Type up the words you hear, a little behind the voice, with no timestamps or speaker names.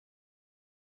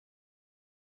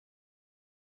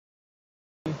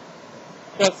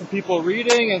got some people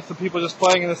reading and some people just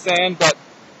playing in the sand, but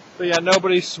yeah,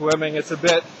 nobody's swimming. It's a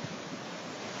bit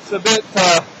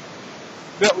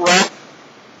rough.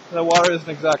 The water isn't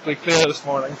exactly clear this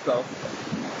morning, so.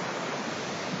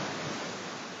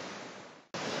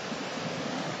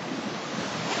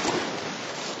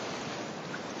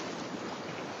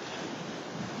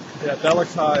 Yeah, that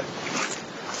looks high.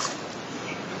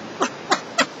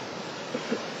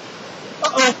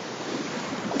 Uh-oh.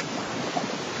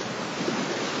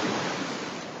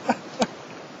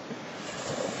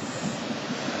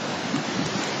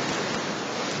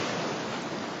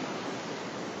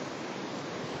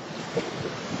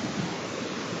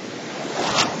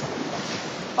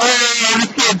 Oh,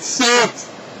 this kid's soaked.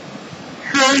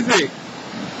 Crazy.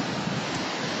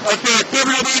 Okay,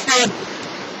 cover it back in.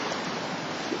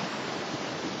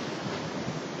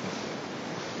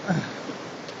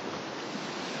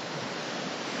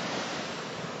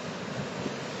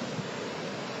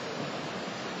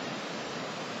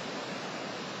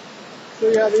 So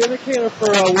yeah, the indicator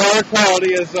for water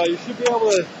quality is you should be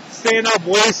able to stand up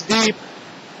waist deep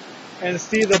and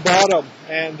see the bottom,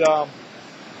 and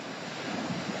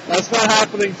that's not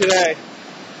happening today.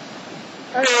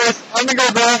 Anyways, I'm going to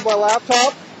go grab my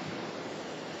laptop.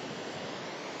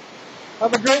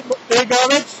 Have a great day,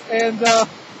 Goderich, and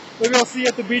maybe I'll see you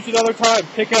at the beach another time.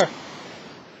 Take care.